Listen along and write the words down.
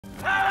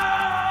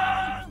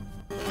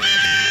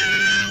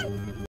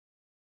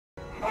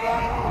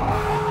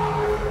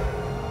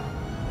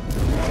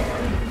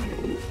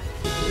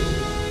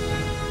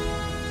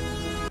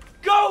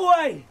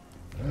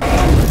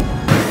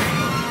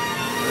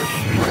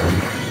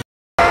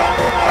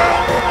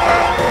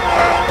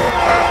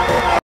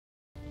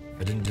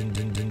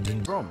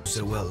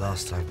so well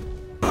last time.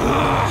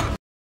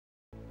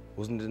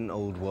 Wasn't it an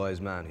old wise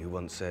man who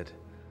once said,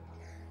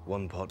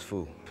 1 pot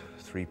full,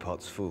 3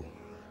 pots full?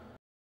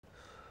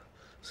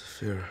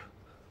 Saphira.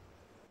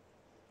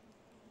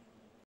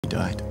 He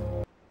died.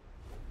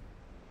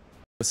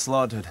 Was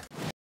slaughtered.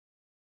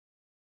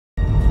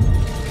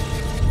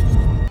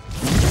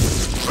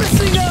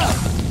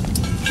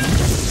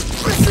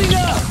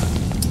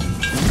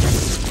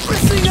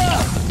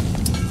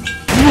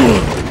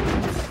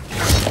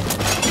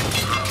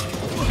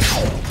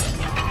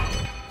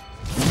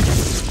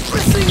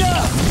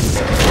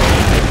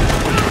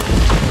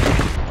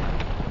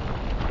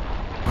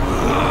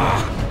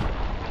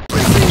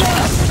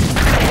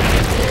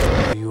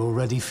 You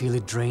already feel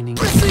it draining?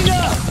 You'll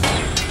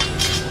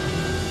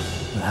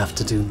have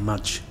to do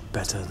much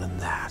better than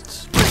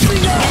that.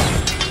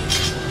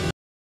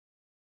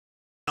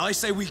 I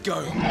say we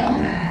go.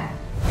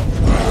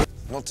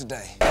 Not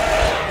today.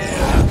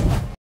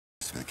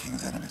 For the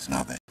king's enemies,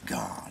 now their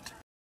guard.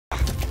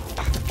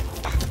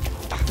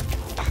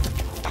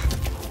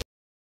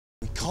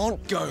 We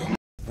can't go.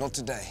 Not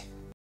today.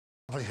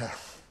 Over here.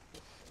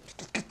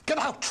 Get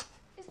out!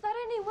 Is that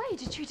any way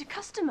to treat a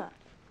customer?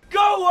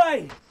 Go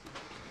away!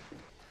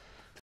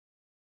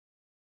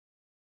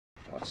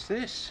 What's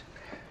this?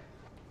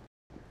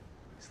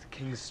 It's the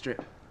king's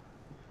strip.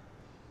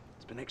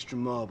 It's been extra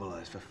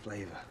marbleized for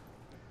flavour.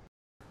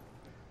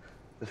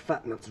 The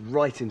fat nuts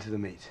right into the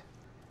meat.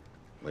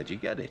 Where'd you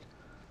get it?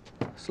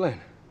 Sloane.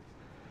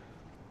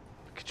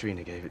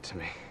 Katrina gave it to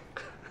me.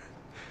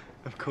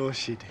 Of course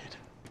she did.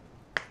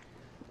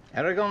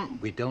 Eragon,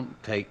 we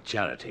don't take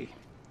charity.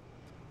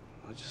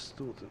 I just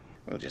thought that...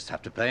 We'll just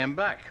have to pay him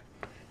back.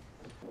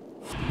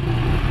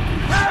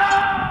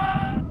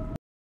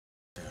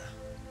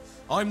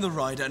 I'm the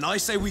rider, and I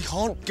say we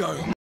can't go.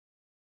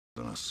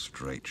 And a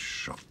straight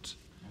shot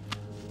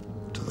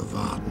to the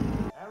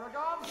Varden.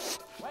 Eragon,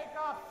 wake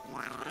up!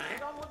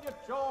 Get on with your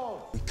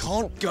chores! We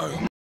can't go.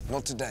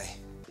 Not today.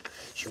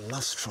 You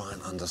must try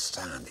and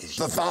understand. It's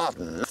the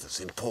Varden that's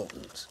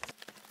important.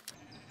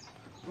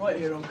 Right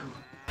here, Uncle.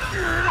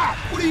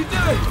 What are you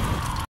doing?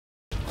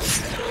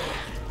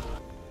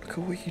 Look at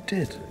what you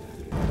did.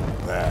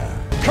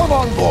 There. Come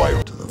on,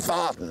 boy! To the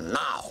Varden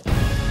now!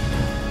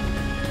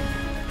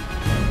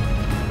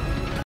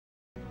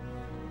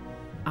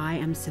 I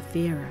am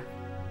Saphira.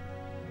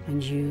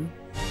 And you?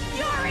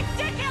 You're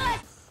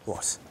ridiculous!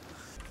 What?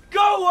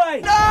 Go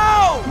away!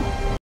 No!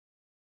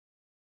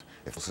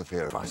 If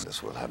Saphira finds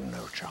us, we'll have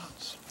no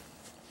chance.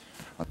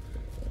 I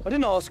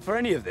didn't ask for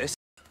any of this.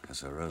 As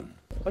her own.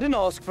 I didn't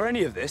ask for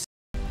any of this.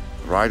 The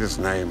rider's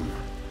name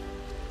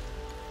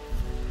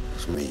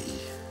was me.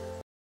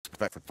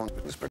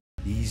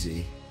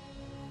 Easy.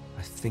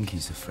 I think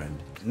he's a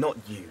friend. Not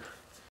you.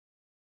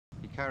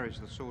 He carries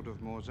the sword of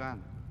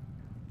Morzan.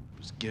 It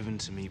was given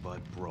to me by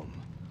Brom,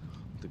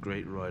 the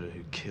great rider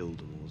who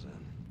killed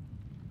Morzan.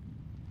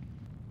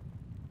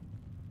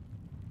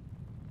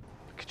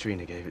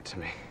 Katrina gave it to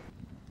me.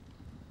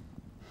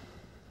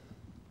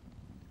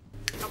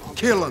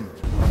 Kill him!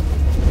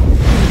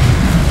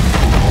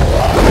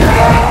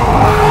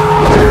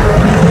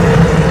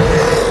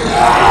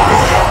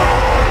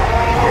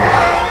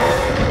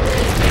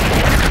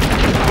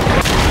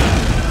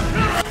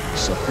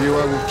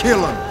 Saphira will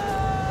kill him!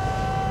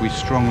 We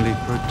strongly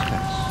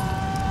protest.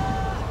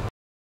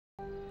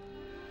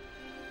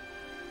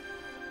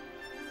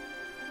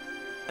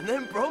 And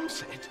then Brom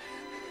said,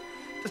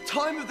 the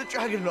time of the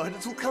dragon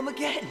riders will come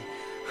again.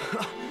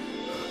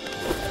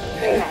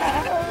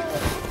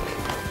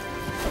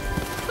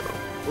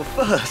 Well,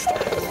 first,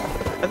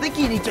 I think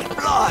you need to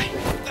fly.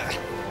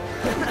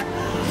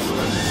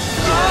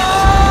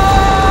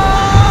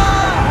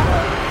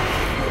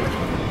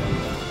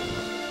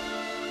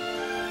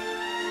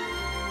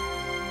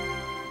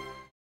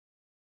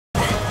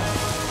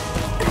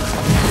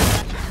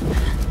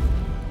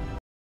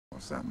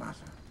 What's that matter?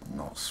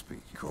 Not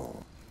speak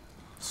or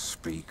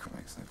speak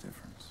makes no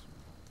difference.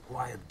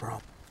 Quiet, bro.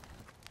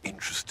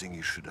 Interesting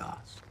you should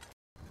ask.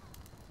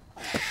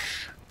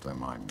 Don't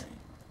mind me.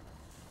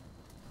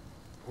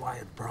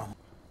 Quiet, bro.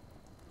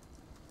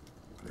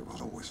 But it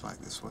wasn't always like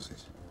this, was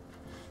it?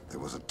 There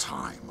was a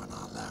time when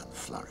our land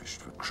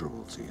flourished with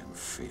cruelty and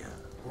fear.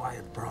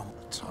 Quiet, bro.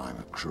 A time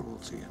of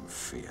cruelty and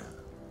fear.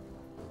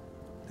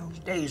 Those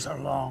days are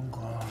long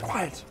gone.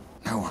 Quiet!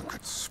 No one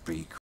could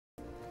speak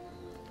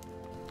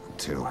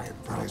until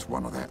there is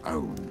one of their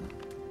own.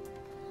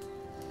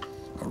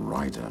 A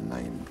rider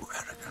named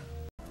Eragon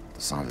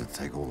decided to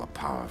take all the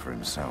power for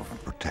himself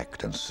and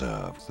protect and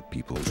serve the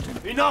people.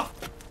 Enough!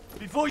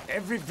 Before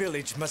every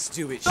village must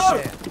do its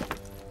share.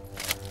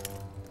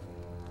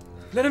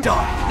 Let him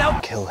die. Now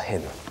Kill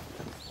him.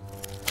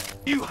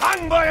 you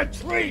hang by a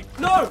tree!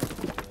 No!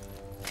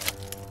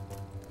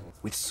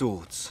 With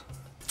swords.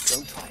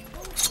 Don't try.